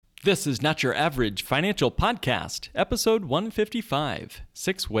This is Not Your Average Financial Podcast, episode 155,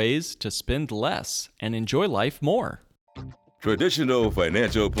 6 Ways to Spend Less and Enjoy Life More. Traditional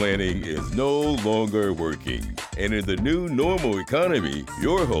financial planning is no longer working. And in the new normal economy,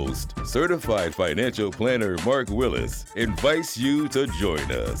 your host, certified financial planner Mark Willis, invites you to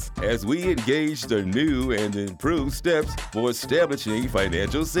join us as we engage the new and improved steps for establishing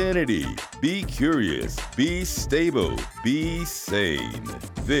financial sanity. Be curious, be stable, be sane.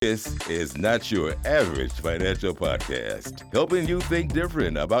 This is Not Your Average Financial Podcast, helping you think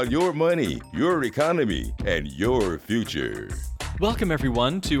different about your money, your economy, and your future. Welcome,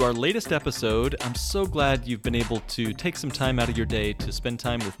 everyone, to our latest episode. I'm so glad you've been able to take some time out of your day to spend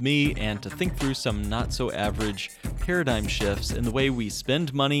time with me and to think through some not-so-average paradigm shifts in the way we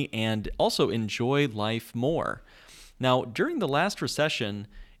spend money and also enjoy life more. Now, during the last recession,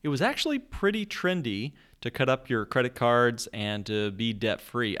 it was actually pretty trendy to cut up your credit cards and to be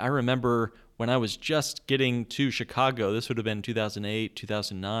debt-free. I remember when I was just getting to Chicago, this would have been 2008,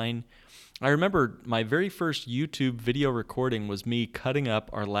 2009, I remember my very first YouTube video recording was me cutting up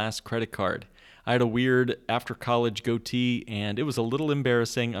our last credit card. I had a weird after-college goatee, and it was a little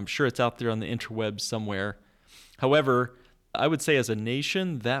embarrassing. I'm sure it's out there on the interwebs somewhere. However, I would say as a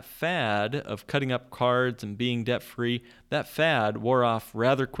nation, that fad of cutting up cards and being debt-free, that fad wore off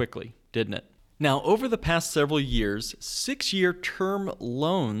rather quickly, didn't it? Now, over the past several years, 6-year term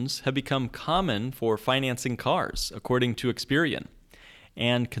loans have become common for financing cars, according to Experian.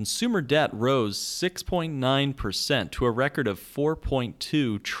 And consumer debt rose 6.9% to a record of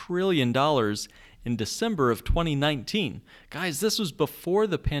 $4.2 trillion in December of 2019. Guys, this was before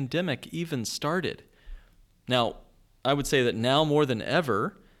the pandemic even started. Now, I would say that now more than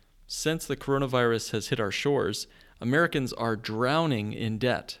ever, since the coronavirus has hit our shores, Americans are drowning in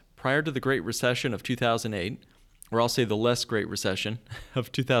debt. Prior to the Great Recession of 2008, or I'll say the less Great Recession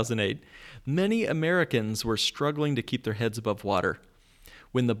of 2008, many Americans were struggling to keep their heads above water.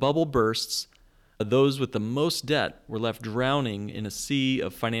 When the bubble bursts, those with the most debt were left drowning in a sea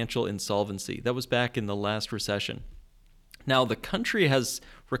of financial insolvency. That was back in the last recession. Now, the country has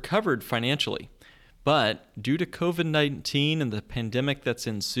recovered financially, but due to COVID-19 and the pandemic that's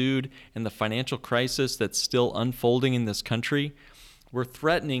ensued and the financial crisis that's still unfolding in this country, we're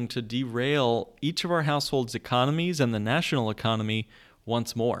threatening to derail each of our households' economies and the national economy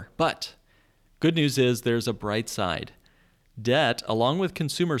once more. But good news is there's a bright side. Debt, along with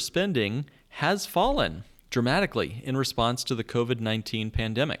consumer spending, has fallen dramatically in response to the COVID-19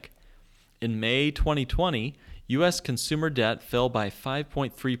 pandemic. In May 2020, U.S. consumer debt fell by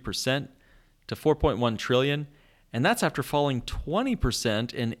 5.3% to $4.1 trillion, and that's after falling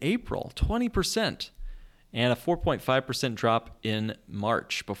 20% in April, 20%, and a 4.5% drop in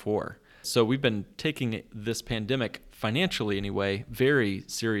March before. So we've been taking this pandemic, financially anyway, very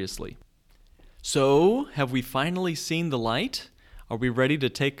seriously. So, have we finally seen the light? Are we ready to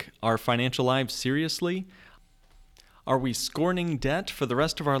take our financial lives seriously? Are we scorning debt for the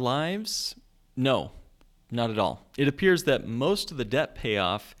rest of our lives? No, not at all. It appears that most of the debt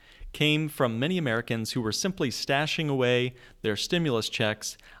payoff came from many Americans who were simply stashing away their stimulus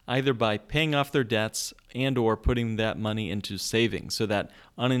checks, either by paying off their debts and or putting that money into savings. So that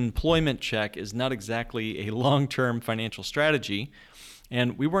unemployment check is not exactly a long-term financial strategy.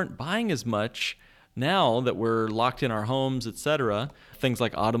 And we weren't buying as much now that we're locked in our homes, etc. Things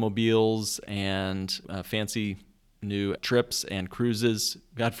like automobiles and fancy new trips and cruises,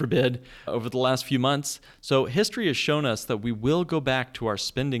 God forbid, over the last few months. So history has shown us that we will go back to our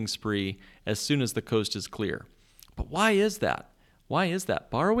spending spree as soon as the coast is clear. But why is that? Why is that?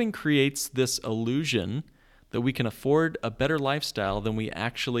 Borrowing creates this illusion that we can afford a better lifestyle than we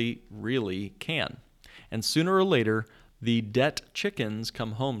actually really can. And sooner or later, the debt chickens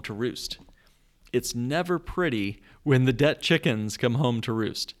come home to roost. It's never pretty when the debt chickens come home to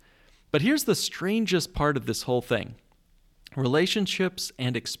roost. But here's the strangest part of this whole thing. Relationships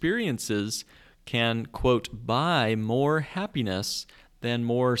and experiences can, quote, buy more happiness than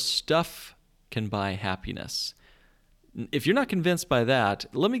more stuff can buy happiness. If you're not convinced by that,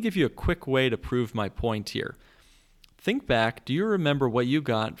 let me give you a quick way to prove my point here. Think back, do you remember what you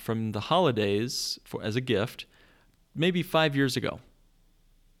got from the holidays as a gift maybe 5 years ago?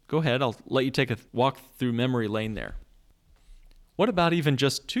 Go ahead, I'll let you take a walk through memory lane there. What about even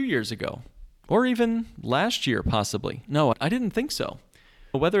just 2 years ago? Or even last year, possibly? No, I didn't think so.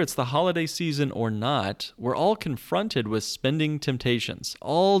 Whether it's the holiday season or not, we're all confronted with spending temptations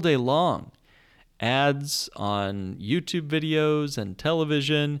all day long. Ads on YouTube videos and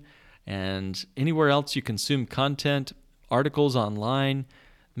television and anywhere else you consume content, articles online.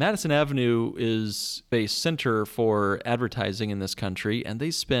 Madison Avenue is a center for advertising in this country, and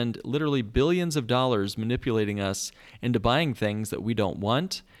they spend literally billions of dollars manipulating us into buying things that we don't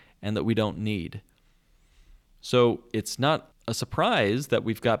want and that we don't need. So it's not a surprise that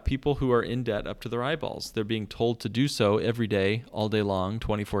we've got people who are in debt up to their eyeballs. They're being told to do so every day, all day long,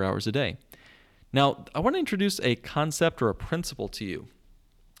 24 hours a day. Now, I want to introduce a concept or a principle to you.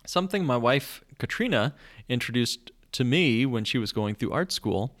 Something my wife, Katrina, introduced to me when she was going through art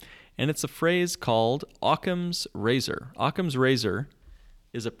school, and it's a phrase called Occam's razor. Occam's razor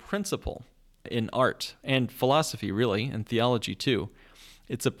is a principle in art and philosophy, really, and theology too.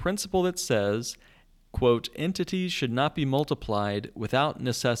 It's a principle that says, quote, entities should not be multiplied without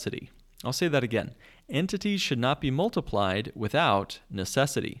necessity. I'll say that again. Entities should not be multiplied without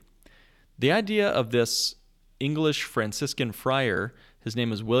necessity. The idea of this English Franciscan friar, his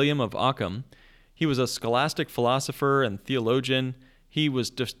name is William of Ockham. He was a scholastic philosopher and theologian. He was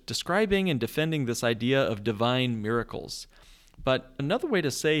describing and defending this idea of divine miracles. But another way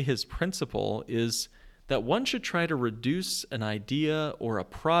to say his principle is that one should try to reduce an idea or a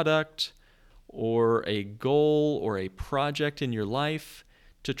product or a goal or a project in your life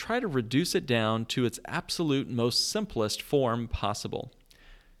to try to reduce it down to its absolute most simplest form possible.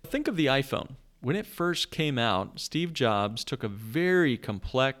 Think of the iPhone. When it first came out, Steve Jobs took a very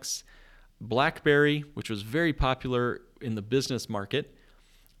complex BlackBerry, which was very popular in the business market,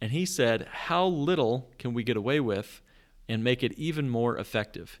 and he said, how little can we get away with and make it even more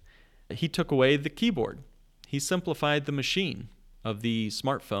effective? He took away the keyboard. He simplified the machine of the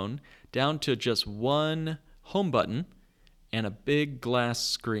smartphone down to just one home button and a big glass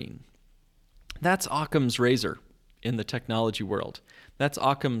screen. That's Occam's razor in the technology world. That's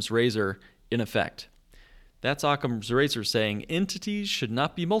Occam's razor in effect. That's Occam's razor saying entities should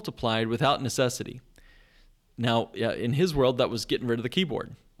not be multiplied without necessity. Now, in his world, that was getting rid of the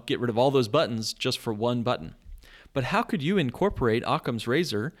keyboard. Get rid of all those buttons just for one button. But how could you incorporate Occam's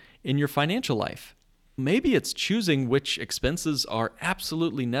razor in your financial life? Maybe it's choosing which expenses are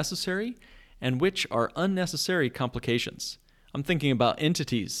absolutely necessary and which are unnecessary complications. I'm thinking about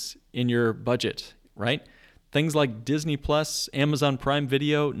entities in your budget, right? Things like Disney Plus, Amazon Prime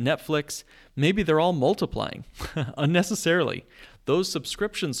Video, Netflix, maybe they're all multiplying unnecessarily. Those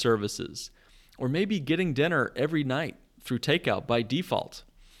subscription services, or maybe getting dinner every night through takeout by default.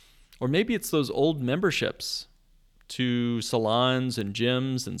 Or maybe it's those old memberships to salons and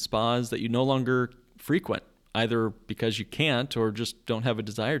gyms and spas that you no longer frequent, either because you can't or just don't have a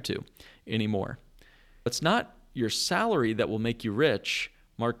desire to anymore. It's not your salary that will make you rich,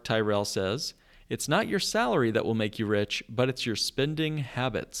 Mark Tyrell says. It's not your salary that will make you rich, but it's your spending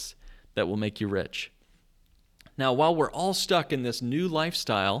habits that will make you rich. Now, while we're all stuck in this new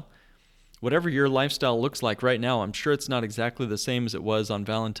lifestyle, whatever your lifestyle looks like right now, I'm sure it's not exactly the same as it was on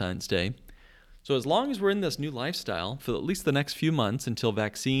Valentine's Day. So as long as we're in this new lifestyle for at least the next few months until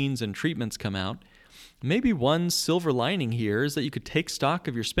vaccines and treatments come out, maybe one silver lining here is that you could take stock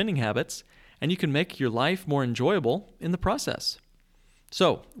of your spending habits and you can make your life more enjoyable in the process.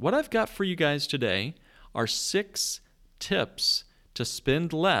 So what I've got for you guys today are 6 tips to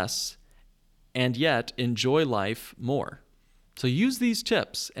spend less and yet enjoy life more. So use these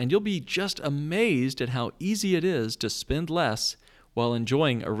tips and you'll be just amazed at how easy it is to spend less while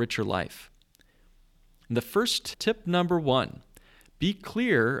enjoying a richer life. And the first tip, number 1, be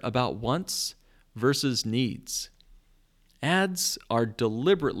clear about wants versus needs. Ads are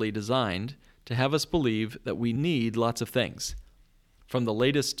deliberately designed to have us believe that we need lots of things. From the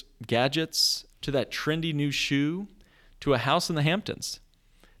latest gadgets to that trendy new shoe to a house in the Hamptons.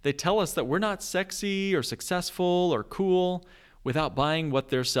 They tell us that we're not sexy or successful or cool without buying what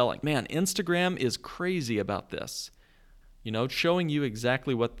they're selling. Man, Instagram is crazy about this. Showing you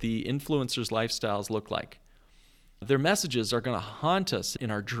exactly what the influencers' lifestyles look like. Their messages are going to haunt us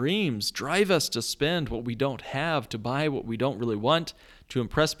in our dreams, drive us to spend what we don't have, to buy what we don't really want, to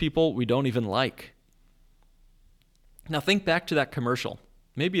impress people we don't even like. Now think back to that commercial.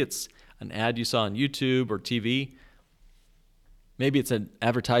 Maybe it's an ad you saw on YouTube or TV. Maybe it's an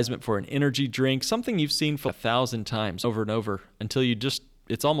advertisement for an energy drink, something you've seen for 1,000 times over and over until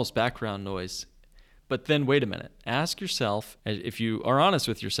it's almost background noise. But then wait a minute. Ask yourself, if you are honest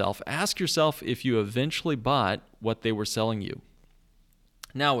with yourself, ask yourself if you eventually bought what they were selling you.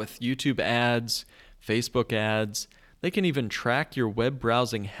 Now with YouTube ads, Facebook ads, they can even track your web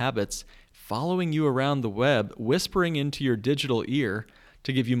browsing habits, following you around the web, whispering into your digital ear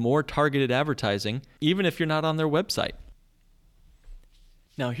to give you more targeted advertising, even if you're not on their website.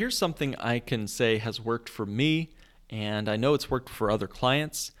 Now, here's something I can say has worked for me, and I know it's worked for other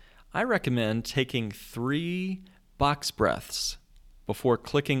clients. I recommend taking 3 box breaths. before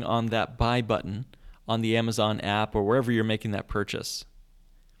clicking on that buy button on the Amazon app or wherever you're making that purchase.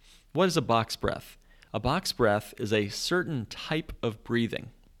 What is a box breath? A box breath is a certain type of breathing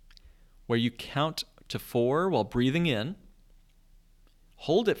where you count to 4 while breathing in,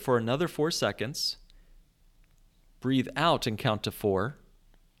 hold it for another 4 seconds, breathe out and count to 4,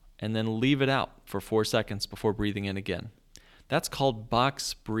 and then leave it out for 4 seconds before breathing in again. That's called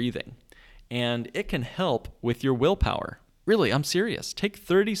box breathing, and it can help with your willpower. Really, I'm serious. Take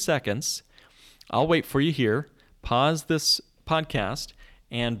 30 seconds. I'll wait for you here. Pause this podcast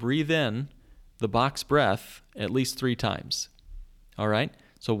and breathe in the box breath at least 3 times. All right?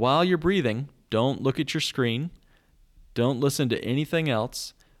 So while you're breathing, don't look at your screen. Don't listen to anything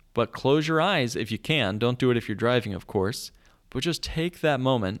else, but close your eyes if you can. Don't do it if you're driving, of course. But just take that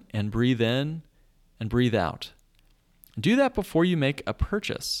moment and breathe in and breathe out. Do that before you make a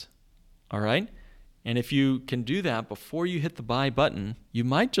purchase. All right? And if you can do that before you hit the buy button, you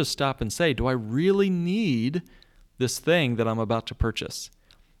might just stop and say, do I really need this thing that I'm about to purchase?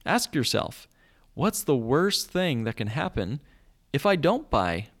 Ask yourself, what's the worst thing that can happen if I don't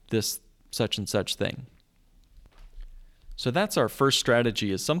buy this such and such thing? So that's our first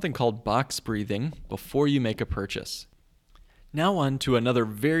strategy, is something called box breathing before you make a purchase. Now on to another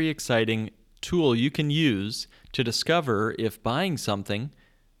very exciting tool you can use to discover if buying something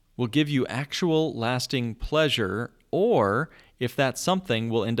will give you actual lasting pleasure, or if that something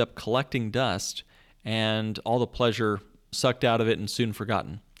will end up collecting dust and all the pleasure sucked out of it and soon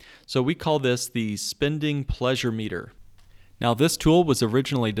forgotten. So we call this the spending pleasure meter. Now this tool was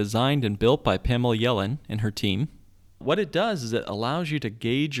originally designed and built by Pamela Yellen and her team. What it does is it allows you to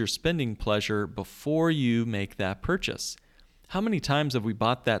gauge your spending pleasure before you make that purchase. How many times have we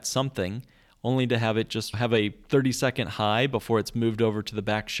bought that something only to have it just have a 30-second high before it's moved over to the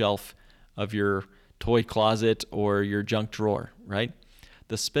back shelf of your toy closet or your junk drawer, right?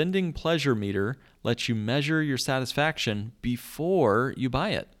 The spending pleasure meter lets you measure your satisfaction before you buy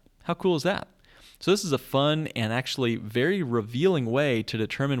it. How cool is that? So this is a fun and actually very revealing way to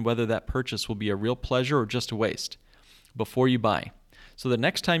determine whether that purchase will be a real pleasure or just a waste before you buy. So the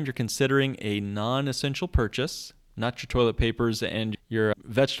next time you're considering a non-essential purchase, not your toilet papers and your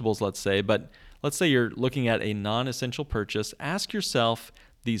vegetables, let's say, but let's say you're looking at a non-essential purchase, ask yourself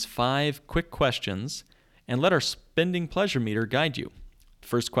these 5 quick questions and let our spending pleasure meter guide you.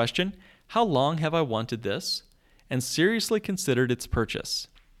 First question, how long have I wanted this and seriously considered its purchase?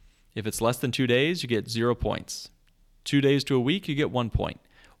 If it's less than 2 days, you get 0 points. 2 days to a week, you get 1 point.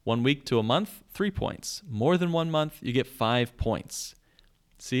 1 week to a month, 3 points. More than 1 month, you get 5 points.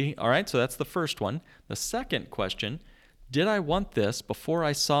 See? All right, so that's the first one. The second question, did I want this before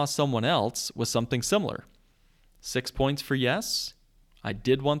I saw someone else with something similar? 6 points for yes. I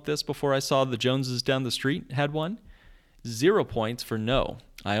did want this before I saw the Joneses down the street had one. 0 points for no.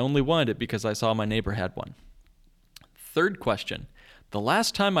 I only wanted it because I saw my neighbor had one. Third question, the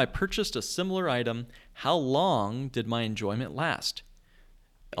last time I purchased a similar item, how long did my enjoyment last?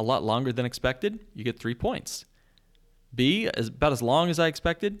 A lot longer than expected, you get 3 points. B, about as long as I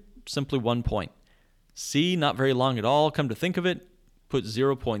expected, simply 1 point. C, not very long at all, come to think of it, put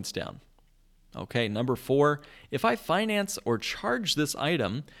 0 points down. Okay, number 4, if I finance or charge this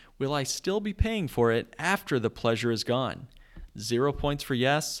item, will I still be paying for it after the pleasure is gone? 0 points for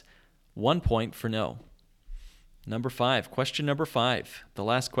yes, 1 point for no. Number 5, question number 5, the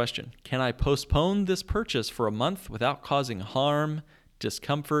last question. Can I postpone this purchase for a month without causing harm,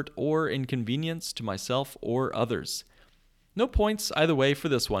 discomfort, or inconvenience to myself or others? No points either way for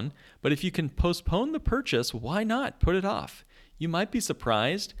this one, but if you can postpone the purchase, why not put it off? You might be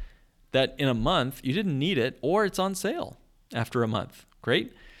surprised that in a month you didn't need it or it's on sale after a month.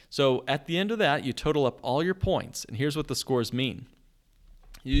 Great. So at the end of that, you total up all your points, and here's what the scores mean.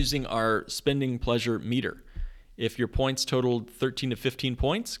 Using our spending pleasure meter. If your points totaled 13 to 15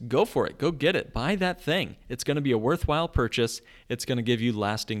 points, go for it. Go get it. Buy that thing. It's going to be a worthwhile purchase. It's going to give you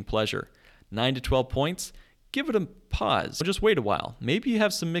lasting pleasure. 9 to 12 points, give it a pause. Just wait a while. Maybe you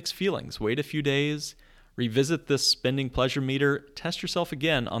have some mixed feelings. Wait a few days. Revisit this spending pleasure meter. Test yourself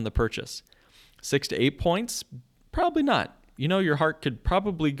again on the purchase. 6 to 8 points, probably not. You know, your heart could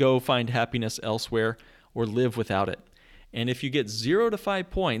probably go find happiness elsewhere or live without it. And if you get 0 to 5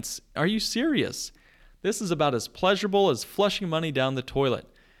 points, are you serious? This is about as pleasurable as flushing money down the toilet.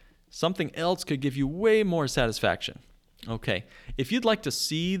 Something else could give you way more satisfaction. Okay, if you'd like to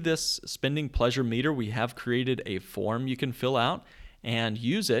see this spending pleasure meter, we have created a form you can fill out and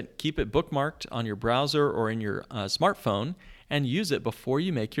use it. Keep it bookmarked on your browser or in your smartphone and use it before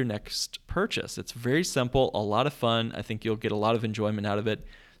you make your next purchase. It's very simple, a lot of fun. I think you'll get a lot of enjoyment out of it.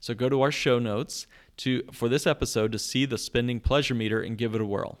 So go to our show notes for this episode to see the spending pleasure meter and give it a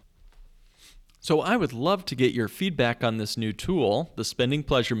whirl. So I would love to get your feedback on this new tool, the spending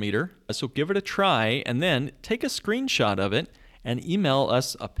pleasure meter. So give it a try and then take a screenshot of it and email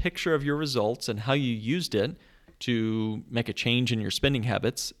us a picture of your results and how you used it to make a change in your spending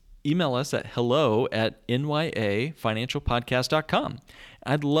habits. Email us at hello@nyafinancialpodcast.com.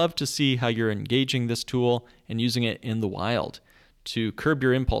 I'd love to see how you're engaging this tool and using it in the wild to curb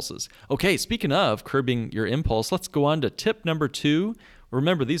your impulses. Okay, speaking of curbing your impulse, let's go on to tip number 2.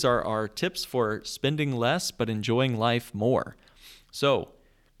 Remember, these are our tips for spending less but enjoying life more. So,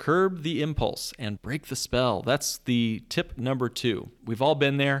 curb the impulse and break the spell. That's the tip number 2. We've all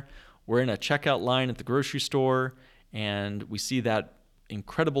been there. We're in a checkout line at the grocery store, and we see that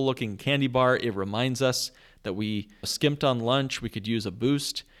incredible looking candy bar. It reminds us that we skimped on lunch, we could use a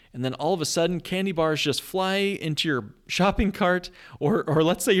boost. And then all of a sudden, candy bars just fly into your shopping cart. Or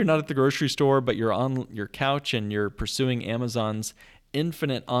let's say you're not at the grocery store, but you're on your couch and you're pursuing Amazon's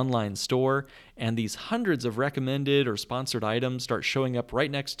infinite online store. And these hundreds of recommended or sponsored items start showing up right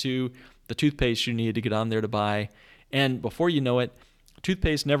next to the toothpaste you need to get on there to buy. And before you know it,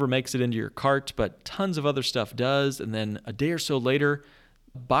 toothpaste never makes it into your cart, but tons of other stuff does. And then a day or so later,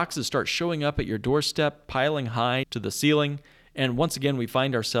 boxes start showing up at your doorstep, piling high to the ceiling. And once again, we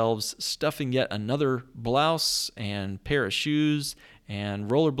find ourselves stuffing yet another blouse and pair of shoes and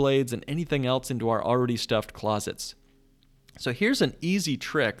rollerblades and anything else into our already stuffed closets. So here's an easy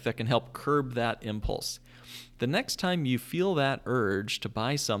trick that can help curb that impulse. The next time you feel that urge to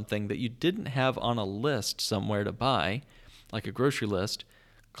buy something that you didn't have on a list somewhere to buy, like a grocery list,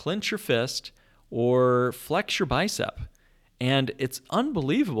 clench your fist or flex your bicep. And it's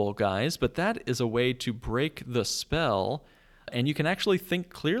unbelievable, guys, but that is a way to break the spell. And you can actually think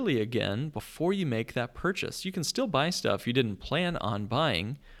clearly again before you make that purchase. You can still buy stuff you didn't plan on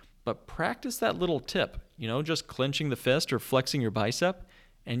buying, but practice that little tip, just clenching the fist or flexing your bicep,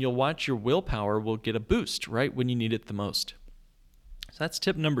 and you'll watch your willpower will get a boost right when you need it the most. So that's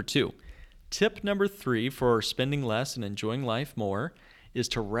tip number 2. Tip number 3 for spending less and enjoying life more is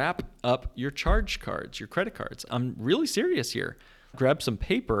to wrap up your charge cards, your credit cards. I'm really serious here. Grab some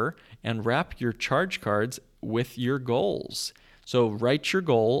paper and wrap your charge cards with your goals. So write your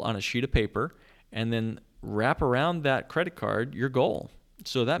goal on a sheet of paper and then wrap around that credit card your goal.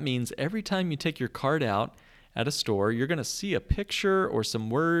 So that means every time you take your card out at a store, you're going to see a picture or some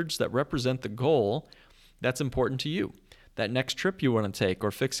words that represent the goal that's important to you. That next trip you want to take,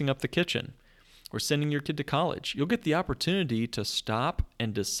 or fixing up the kitchen, or sending your kid to college. You'll get the opportunity to stop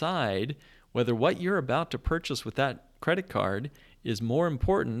and decide whether what you're about to purchase with that credit card is more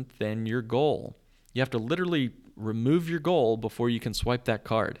important than your goal. You have to literally remove your goal before you can swipe that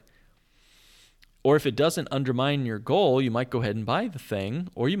card. Or if it doesn't undermine your goal, you might go ahead and buy the thing,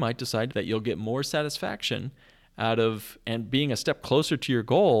 or you might decide that you'll get more satisfaction out of, and being a step closer to your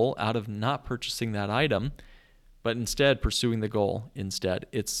goal, out of not purchasing that item, but instead pursuing the goal instead.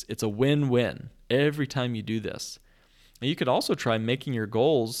 It's a win-win every time you do this. And you could also try making your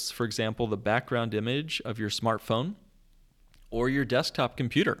goals, for example, the background image of your smartphone or your desktop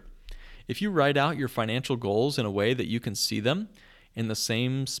computer. If you write out your financial goals in a way that you can see them in the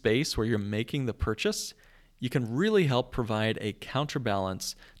same space where you're making the purchase, you can really help provide a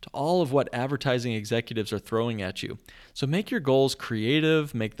counterbalance to all of what advertising executives are throwing at you. So make your goals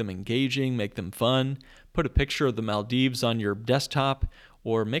creative, make them engaging, make them fun. Put a picture of the Maldives on your desktop,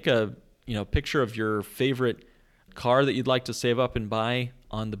 or make a picture of your favorite car that you'd like to save up and buy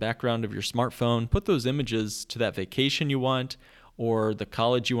on the background of your smartphone. Put those images to that vacation you want, or the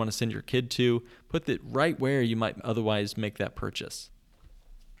college you want to send your kid to. Put it right where you might otherwise make that purchase.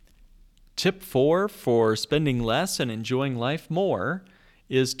 Tip 4 for spending less and enjoying life more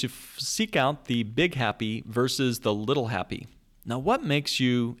is to seek out the big happy versus the little happy. Now, what makes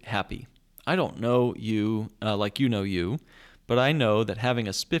you happy? I don't know you like you know you, but I know that having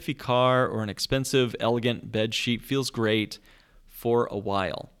a spiffy car or an expensive, elegant bed sheet feels great for a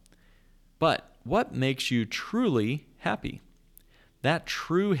while. But what makes you truly happy? That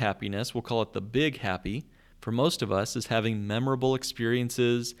true happiness, we'll call it the big happy, for most of us is having memorable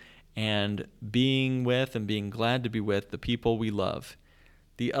experiences and being with and being glad to be with the people we love.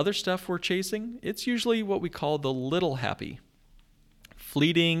 The other stuff we're chasing, it's usually what we call the little happy.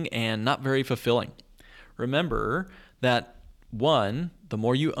 Fleeting and not very fulfilling. Remember that, 1, the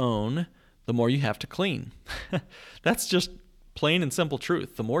more you own, the more you have to clean. That's just plain and simple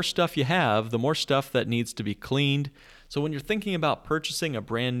truth. The more stuff you have, the more stuff that needs to be cleaned. So when you're thinking about purchasing a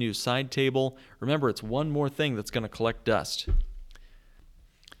brand new side table, remember it's one more thing that's going to collect dust.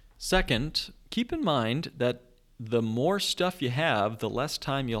 Second, keep in mind that the more stuff you have, the less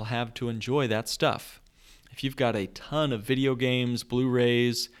time you'll have to enjoy that stuff. If you've got a ton of video games,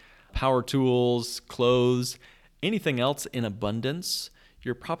 Blu-rays, power tools, clothes, anything else in abundance,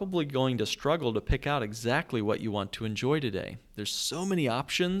 you're probably going to struggle to pick out exactly what you want to enjoy today. There's so many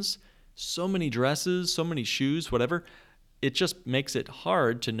options, so many dresses, so many shoes, whatever. It just makes it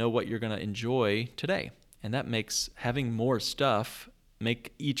hard to know what you're going to enjoy today. And that makes having more stuff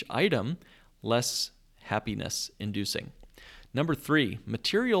make each item less happiness inducing. Number 3,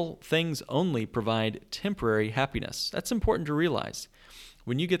 material things only provide temporary happiness. That's important to realize.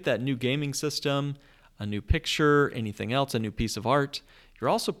 When you get that new gaming system, a new picture, anything else, a new piece of art, you're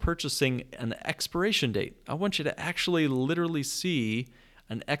also purchasing an expiration date. I want you to actually literally see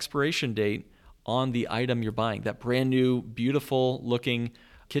an expiration date on the item you're buying. That brand new, beautiful looking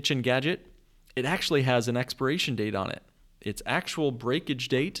kitchen gadget, it actually has an expiration date on it. Its actual breakage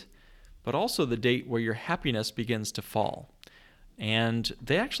date, but also the date where your happiness begins to fall. And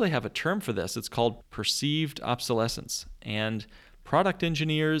they actually have a term for this. It's called perceived obsolescence. And product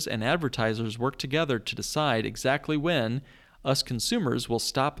engineers and advertisers work together to decide exactly when us consumers will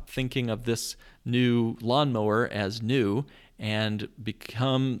stop thinking of this new lawnmower as new and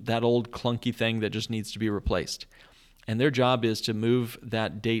become that old clunky thing that just needs to be replaced. And their job is to move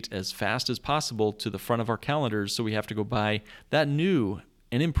that date as fast as possible to the front of our calendars so we have to go buy that new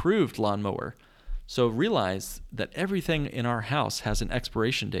and improved lawnmower. So realize that everything in our house has an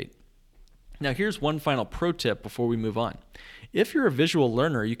expiration date. Now here's one final pro tip before we move on. If you're a visual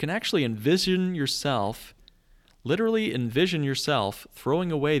learner, you can actually literally envision yourself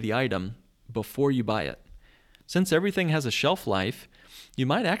throwing away the item before you buy it. Since everything has a shelf life, you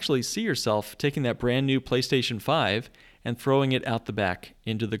might actually see yourself taking that brand new PlayStation 5 and throwing it out the back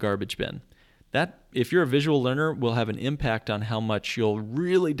into the garbage bin. That, if you're a visual learner, will have an impact on how much you'll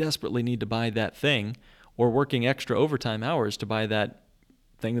really desperately need to buy that thing, or working extra overtime hours to buy that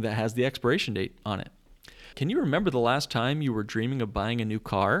thing that has the expiration date on it. Can you remember the last time you were dreaming of buying a new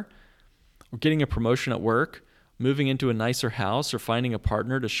car, or getting a promotion at work, moving into a nicer house, or finding a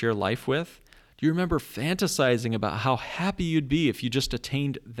partner to share life with? Do you remember fantasizing about how happy you'd be if you just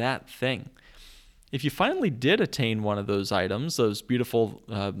attained that thing? If you finally did attain one of those items, those beautiful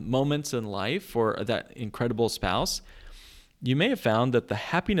moments in life, or that incredible spouse, you may have found that the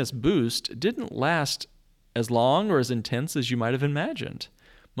happiness boost didn't last as long or as intense as you might have imagined.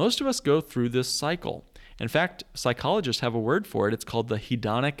 Most of us go through this cycle. In fact, psychologists have a word for it. It's called the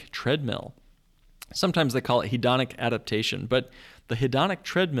hedonic treadmill. Sometimes they call it hedonic adaptation, but the hedonic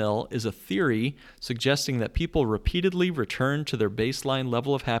treadmill is a theory suggesting that people repeatedly return to their baseline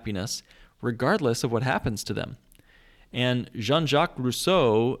level of happiness regardless of what happens to them. And Jean-Jacques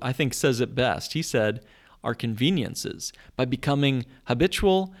Rousseau, I think, says it best. He said, "Our conveniences, by becoming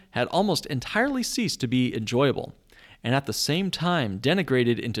habitual, had almost entirely ceased to be enjoyable, and at the same time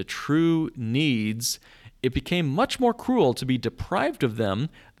denigrated into true needs. It became much more cruel to be deprived of them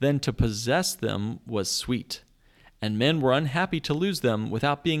than to possess them was sweet. And men were unhappy to lose them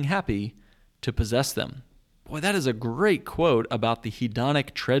without being happy to possess them." Boy, that is a great quote about the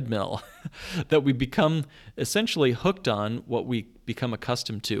hedonic treadmill, that we become essentially hooked on what we become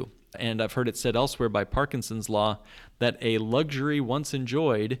accustomed to. And I've heard it said elsewhere by Parkinson's law that a luxury once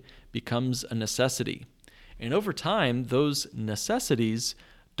enjoyed becomes a necessity. And over time, those necessities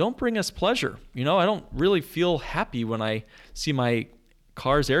don't bring us pleasure. I don't really feel happy when I see my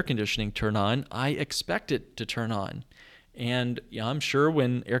car's air conditioning turn on. I expect it to turn on. And I'm sure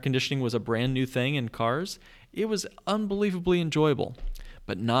when air conditioning was a brand new thing in cars, it was unbelievably enjoyable,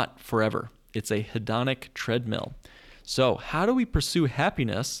 but not forever. It's a hedonic treadmill. So how do we pursue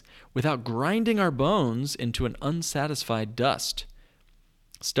happiness without grinding our bones into an unsatisfied dust?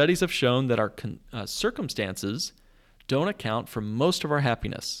 Studies have shown that our circumstances don't account for most of our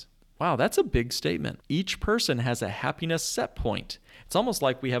happiness. Wow, that's a big statement. Each person has a happiness set point. It's almost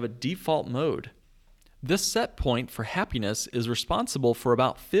like we have a default mode. This set point for happiness is responsible for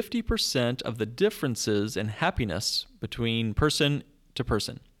about 50% of the differences in happiness between person to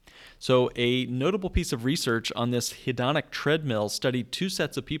person. So a notable piece of research on this hedonic treadmill studied two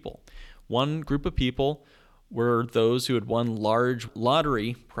sets of people. One group of people were those who had won large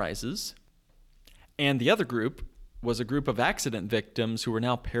lottery prizes, and the other group was a group of accident victims who were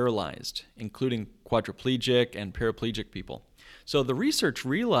now paralyzed, including quadriplegic and paraplegic people. So the research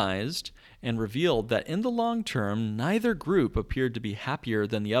realized and revealed that in the long term, neither group appeared to be happier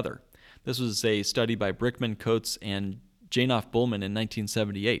than the other. This was a study by Brickman, Coates, and Janoff Bullman in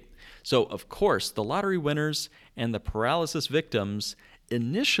 1978. So, of course, the lottery winners and the paralysis victims,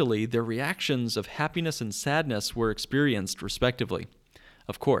 initially their reactions of happiness and sadness were experienced respectively.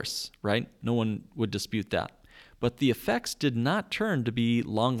 Of course, right? No one would dispute that. but the effects did not turn to be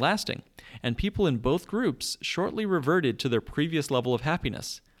long-lasting, and people in both groups shortly reverted to their previous level of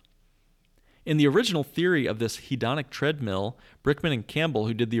happiness. In the original theory of this hedonic treadmill, Brickman and Campbell,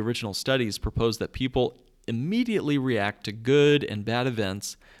 who did the original studies, proposed that people immediately react to good and bad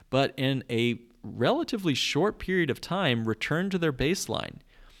events, but in a relatively short period of time return to their baseline.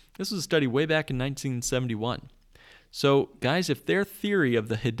 This was a study way back in 1971. So, guys, if their theory of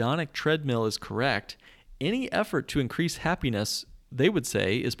the hedonic treadmill is correct, any effort to increase happiness, they would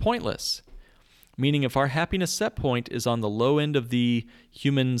say, is pointless. Meaning if our happiness set point is on the low end of the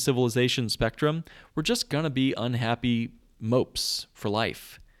human civilization spectrum, we're just going to be unhappy mopes for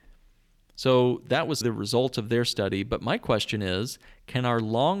life. So that was the result of their study. But my question is, can our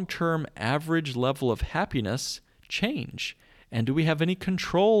long-term average level of happiness change? And do we have any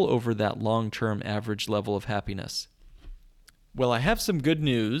control over that long-term average level of happiness? Well, I have some good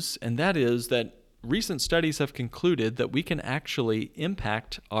news, and that is that recent studies have concluded that we can actually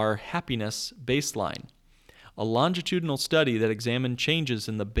impact our happiness baseline. A longitudinal study that examined changes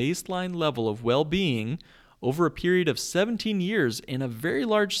in the baseline level of well-being over a period of 17 years in a very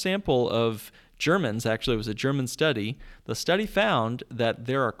large sample of Germans, actually it was a German study, the study found that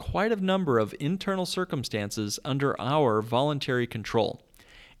there are quite a number of internal circumstances under our voluntary control.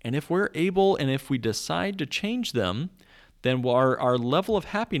 And if we're able and if we decide to change them, then our level of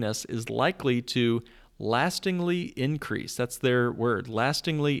happiness is likely to lastingly increase. That's their word,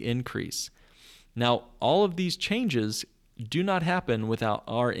 lastingly increase. Now, all of these changes do not happen without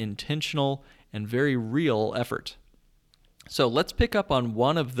our intentional and very real effort. So let's pick up on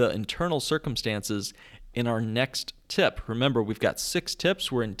one of the internal circumstances in our next tip. Remember, we've got 6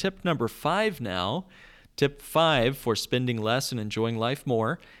 tips. We're in tip number 5 now. Tip 5 for spending less and enjoying life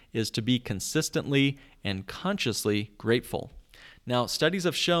more is to be consistently and consciously grateful. Now, studies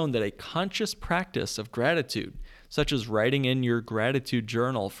have shown that a conscious practice of gratitude, such as writing in your gratitude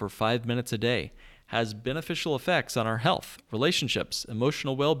journal for 5 minutes a day, has beneficial effects on our health, relationships,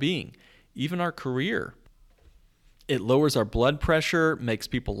 emotional well-being, even our career. It lowers our blood pressure, makes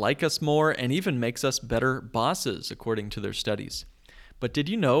people like us more, and even makes us better bosses, according to their studies. But did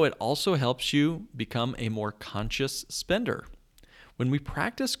you know it also helps you become a more conscious spender? When we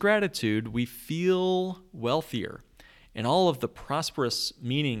practice gratitude, we feel wealthier in all of the prosperous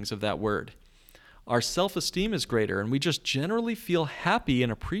meanings of that word. Our self-esteem is greater, and we just generally feel happy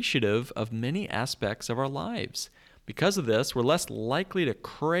and appreciative of many aspects of our lives. Because of this, we're less likely to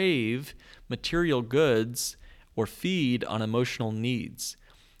crave material goods or feed on emotional needs.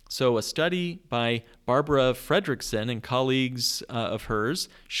 So a study by Barbara Fredrickson and colleagues of hers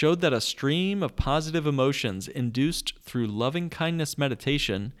showed that a stream of positive emotions induced through loving kindness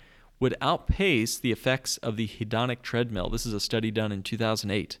meditation would outpace the effects of the hedonic treadmill. This is a study done in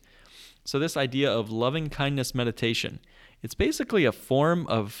 2008. So this idea of loving kindness meditation, it's basically a form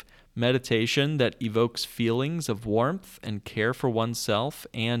of meditation that evokes feelings of warmth and care for oneself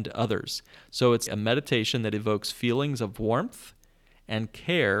and others. So it's a meditation that evokes feelings of warmth and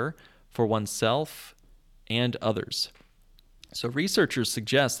care for oneself and others. So researchers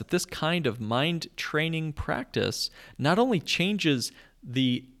suggest that this kind of mind training practice not only changes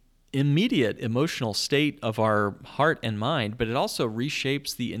the immediate emotional state of our heart and mind, but it also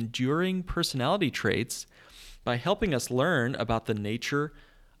reshapes the enduring personality traits by helping us learn about the nature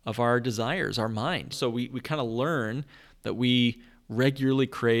of our desires, our mind. So we kind of learn that we regularly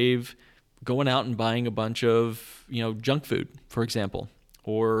crave going out and buying a bunch of, junk food, for example,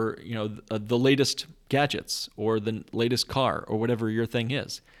 or, the latest gadgets or the latest car or whatever your thing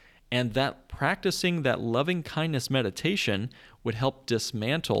is. And that practicing that loving kindness meditation would help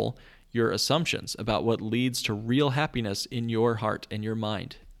dismantle your assumptions about what leads to real happiness in your heart and your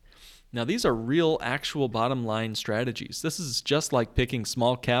mind. Now, these are real, actual bottom line strategies. This is just like picking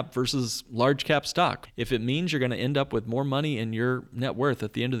small cap versus large cap stock. If it means you're going to end up with more money in your net worth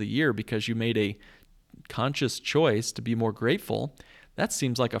at the end of the year because you made a conscious choice to be more grateful, that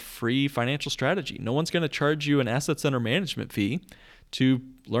seems like a free financial strategy. No one's going to charge you an assets under management fee to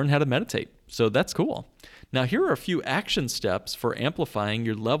learn how to meditate. So that's cool. Now, here are a few action steps for amplifying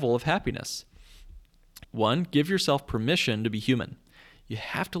your level of happiness. 1, give yourself permission to be human. You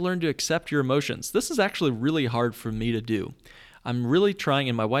have to learn to accept your emotions. This is actually really hard for me to do. I'm really trying,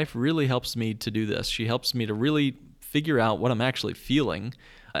 and my wife really helps me to do this. She helps me to really figure out what I'm actually feeling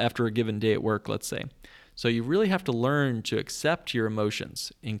after a given day at work, let's say. So you really have to learn to accept your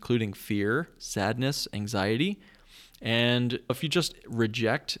emotions, including fear, sadness, anxiety. And if you just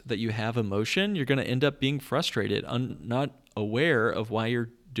reject that you have emotion, you're going to end up being frustrated, not aware of why you're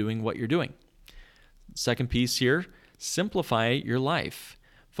doing what you're doing. Second piece here, simplify your life.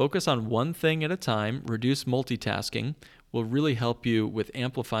 Focus on one thing at a time, reduce multitasking, will really help you with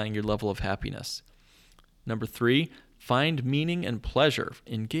amplifying your level of happiness. Number 3, find meaning and pleasure.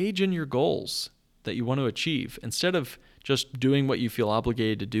 Engage in your goals that you want to achieve instead of just doing what you feel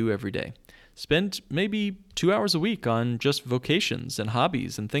obligated to do every day. Spend maybe 2 hours a week on just vocations and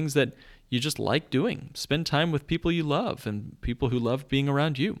hobbies and things that you just like doing. Spend time with people you love and people who love being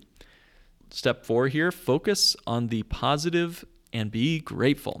around you. Step 4 here, focus on the positive and be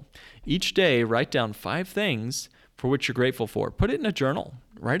grateful. Each day, write down 5 things for which you're grateful for. Put it in a journal,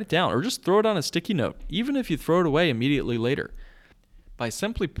 write it down, or just throw it on a sticky note, even if you throw it away immediately later. By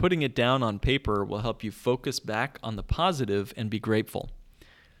simply putting it down on paper will help you focus back on the positive and be grateful.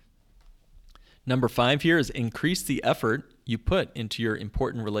 Number 5 here is increase the effort you put into your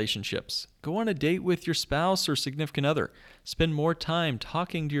important relationships. Go on a date with your spouse or significant other. Spend more time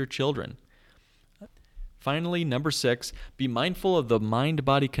talking to your children. Finally, number 6, be mindful of the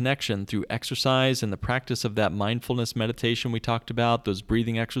mind-body connection through exercise and the practice of that mindfulness meditation we talked about, those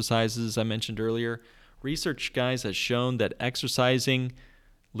breathing exercises I mentioned earlier. Research, guys, has shown that exercising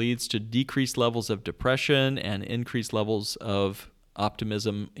leads to decreased levels of depression and increased levels of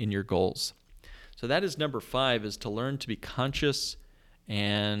optimism in your goals. So that is number 5, is to learn to be conscious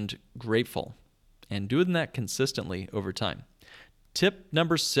and grateful, and doing that consistently over time. Tip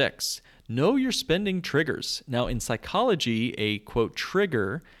number 6, know your spending triggers. Now, in psychology, a, quote,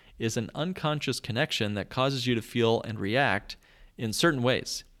 trigger is an unconscious connection that causes you to feel and react in certain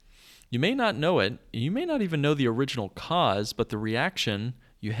ways. You may not know it, you may not even know the original cause, but the reaction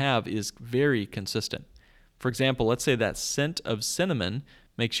you have is very consistent. For example, let's say that scent of cinnamon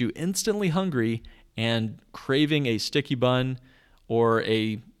makes you instantly hungry and craving a sticky bun or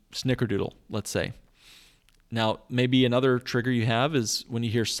a snickerdoodle, let's say. Now, maybe another trigger you have is when you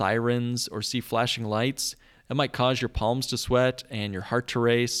hear sirens or see flashing lights. It might cause your palms to sweat and your heart to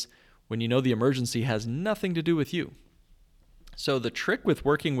race when you know the emergency has nothing to do with you. So the trick with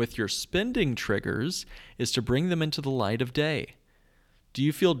working with your spending triggers is to bring them into the light of day. Do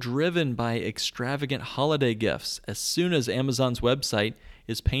you feel driven by extravagant holiday gifts as soon as Amazon's website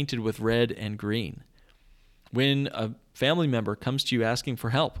is painted with red and green? When a family member comes to you asking for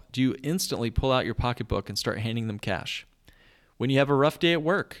help, do you instantly pull out your pocketbook and start handing them cash? When you have a rough day at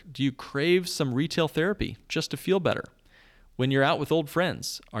work, do you crave some retail therapy just to feel better? When you're out with old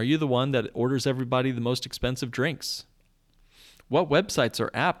friends, are you the one that orders everybody the most expensive drinks? What websites or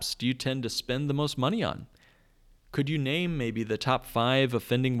apps do you tend to spend the most money on? Could you name maybe the top 5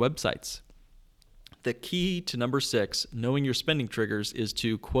 offending websites? The key to number 6, knowing your spending triggers, is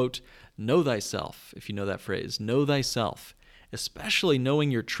to, quote, know thyself, if you know that phrase, know thyself, especially knowing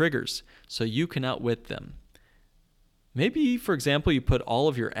your triggers so you can outwit them. Maybe, for example, you put all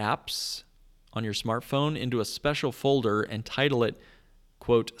of your apps on your smartphone into a special folder and title it,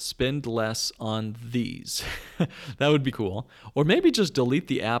 quote, spend less on these. That would be cool. Or maybe just delete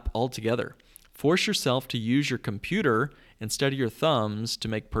the app altogether. Force yourself to use your computer instead of your thumbs to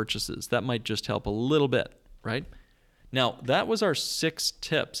make purchases. That might just help a little bit, right? Now, that was our 6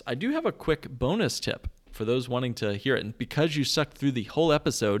 tips. I do have a quick bonus tip for those wanting to hear it. And because you sucked through the whole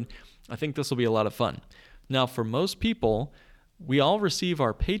episode, I think this will be a lot of fun. Now, for most people, we all receive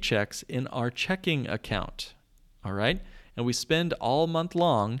our paychecks in our checking account, all right? And we spend all month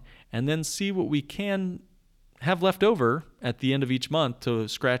long and then see what we can have left over at the end of each month to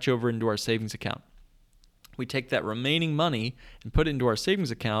scratch over into our savings account. We take that remaining money and put it into our savings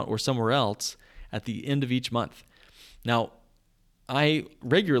account or somewhere else at the end of each month. Now, I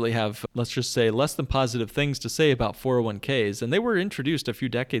regularly have, let's just say, less than positive things to say about 401ks, and they were introduced a few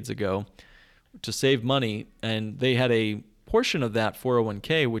decades ago to save money, and they had a portion of that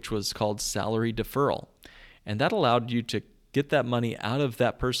 401k which was called salary deferral, and that allowed you to get that money out of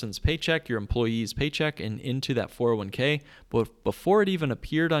that person's paycheck, your employee's paycheck, and into that 401k before it even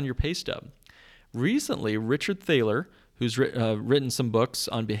appeared on your pay stub. Recently, Richard Thaler, who's written some books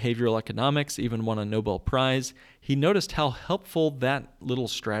on behavioral economics, even won a Nobel Prize, he noticed how helpful that little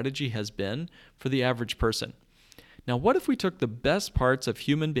strategy has been for the average person. Now, what if we took the best parts of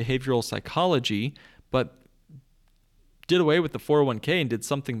human behavioral psychology, but did away with the 401k and did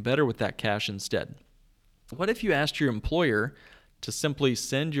something better with that cash instead? What if you asked your employer to simply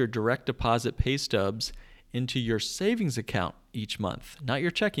send your direct deposit pay stubs into your savings account each month? Not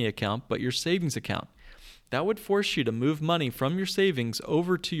your checking account, but your savings account. That would force you to move money from your savings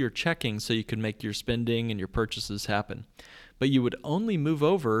over to your checking so you can make your spending and your purchases happen. But you would only move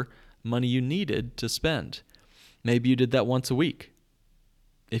over money you needed to spend. Maybe you did that once a week.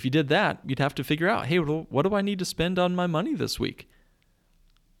 If you did that, you'd have to figure out, hey, what do I need to spend on my money this week?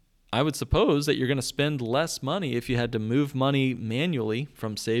 I would suppose that you're going to spend less money if you had to move money manually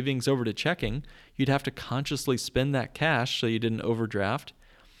from savings over to checking. You'd have to consciously spend that cash so you didn't overdraft.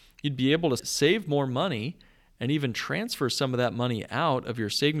 You'd be able to save more money and even transfer some of that money out of your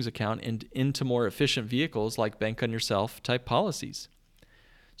savings account and into more efficient vehicles like Bank on Yourself type policies.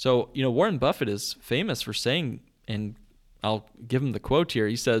 So, Warren Buffett is famous for saying, and I'll give him the quote here.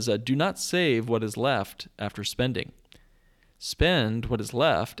 He says, "Do not save what is left after spending. Spend what is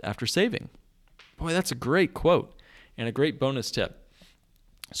left after saving." Boy, that's a great quote and a great bonus tip.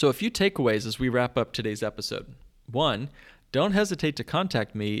 So a few takeaways as we wrap up today's episode. 1, don't hesitate to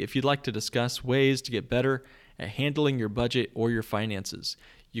contact me if you'd like to discuss ways to get better at handling your budget or your finances.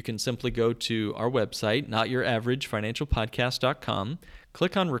 You can simply go to our website, notyouravagefinancialpodcast.com,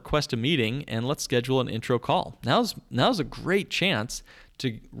 click on Request a Meeting, and let's schedule an intro call. Now's a great chance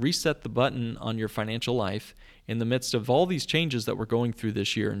to reset the button on your financial life in the midst of all these changes that we're going through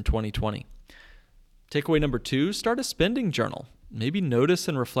this year in 2020. Takeaway number 2, start a spending journal. Maybe notice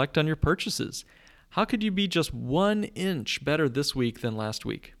and reflect on your purchases. How could you be just 1 inch better this week than last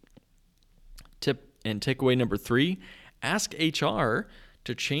week? Tip and takeaway number 3, ask HR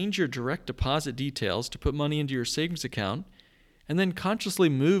to change your direct deposit details to put money into your savings account, and then consciously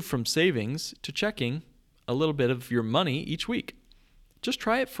move from savings to checking a little bit of your money each week. Just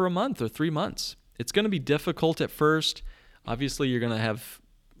try it for a month or 3 months. It's going to be difficult at first. Obviously, you're going to have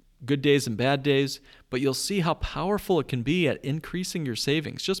good days and bad days, but you'll see how powerful it can be at increasing your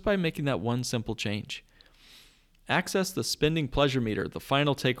savings just by making that one simple change. Access the spending pleasure meter, the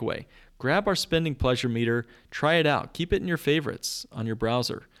final takeaway. Grab our spending pleasure meter, try it out, keep it in your favorites on your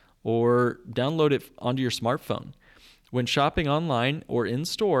browser, or download it onto your smartphone. When shopping online or in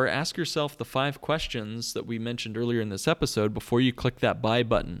store, ask yourself the 5 questions that we mentioned earlier in this episode before you click that buy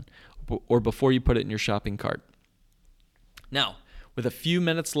button or before you put it in your shopping cart. Now, with a few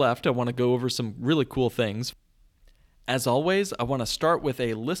minutes left, I want to go over some really cool things. As always, I want to start with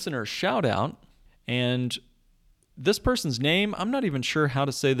a listener shout out, and this person's name, I'm not even sure how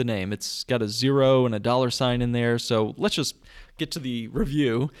to say the name. It's got a 0 and a $sign in there, so let's just get to the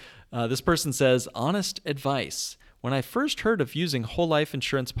review. This person says, "Honest advice. When I first heard of using whole life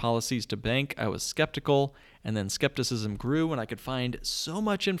insurance policies to bank, I was skeptical, and then skepticism grew when I could find so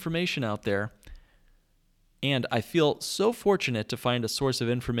much information out there. And I feel so fortunate to find a source of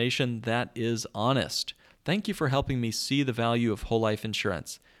information that is honest. Thank you for helping me see the value of whole life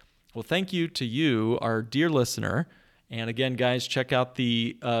insurance." Well, thank you to you, our dear listener. And again, guys, check out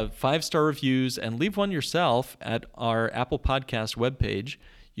the 5-star reviews and leave one yourself at our Apple Podcast webpage.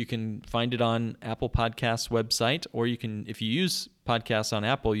 You can find it on Apple Podcasts website, or you can, if you use podcasts on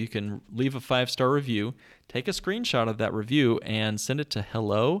Apple, you can leave a 5-star review, take a screenshot of that review, and send it to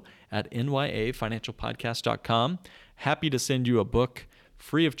hello@nyafinancialpodcast.com. Happy to send you a book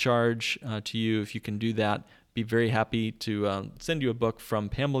free of charge to you if you can do that. Be very happy to send you a book from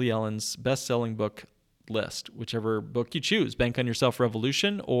Pamela Yellen's best-selling book list, whichever book you choose, Bank on Yourself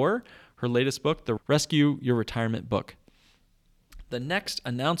Revolution, or her latest book, The Rescue Your Retirement Book. The next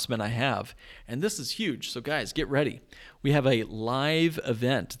announcement I have, and this is huge, so guys, get ready. We have a live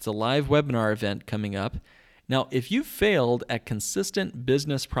event. It's a live webinar event coming up. Now, if you've failed at consistent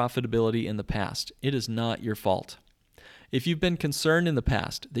business profitability in the past, it is not your fault. If you've been concerned in the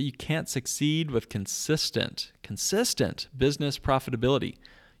past that you can't succeed with consistent business profitability,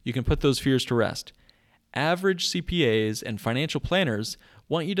 you can put those fears to rest. Average CPAs and financial planners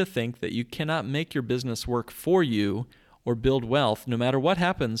want you to think that you cannot make your business work for you or build wealth no matter what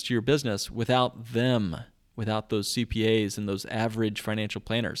happens to your business without them, without those CPAs and those average financial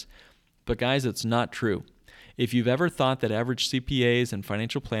planners. But guys, it's not true. If you've ever thought that average CPAs and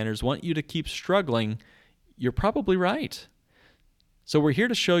financial planners want you to keep struggling, you're probably right. So we're here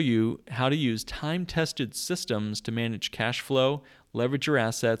to show you how to use time-tested systems to manage cash flow, leverage your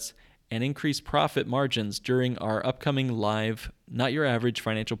assets, and increase profit margins during our upcoming live Not Your Average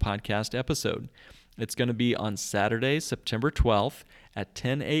Financial Podcast episode. It's going to be on Saturday, September 12th at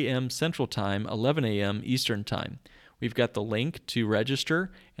 10 a.m. Central Time, 11 a.m. Eastern Time. We've got the link to register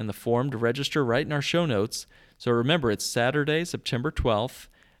and the form to register right in our show notes. So remember, it's Saturday, September 12th,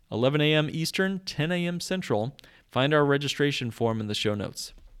 11 a.m. Eastern, 10 a.m. Central. Find our registration form in the show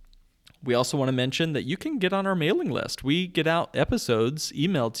notes. We also want to mention that you can get on our mailing list. We get out episodes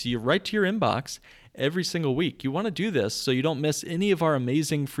emailed to you right to your inbox every single week. You want to do this so you don't miss any of our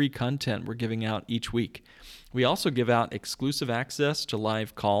amazing free content we're giving out each week. We also give out exclusive access to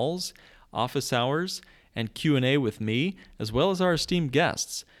live calls, office hours, and Q&A with me, as well as our esteemed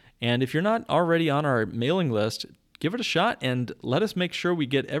guests. And if you're not already on our mailing list, give it a shot and let us make sure we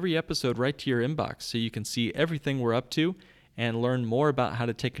get every episode right to your inbox so you can see everything we're up to and learn more about how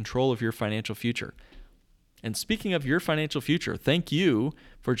to take control of your financial future. And speaking of your financial future, thank you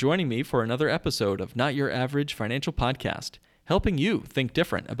for joining me for another episode of Not Your Average Financial Podcast, helping you think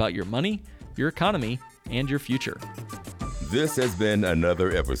different about your money, your economy, and your future. This has been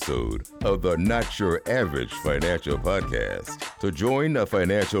another episode of the Not Your Average Financial Podcast. To join a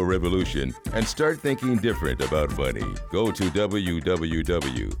financial revolution and start thinking different about money, go to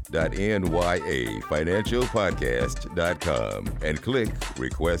www.nyafinancialpodcast.com and click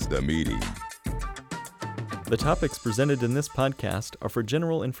Request a Meeting. The topics presented in this podcast are for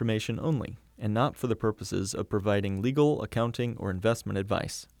general information only, and not for the purposes of providing legal, accounting, or investment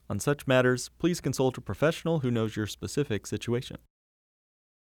advice. On such matters, please consult a professional who knows your specific situation.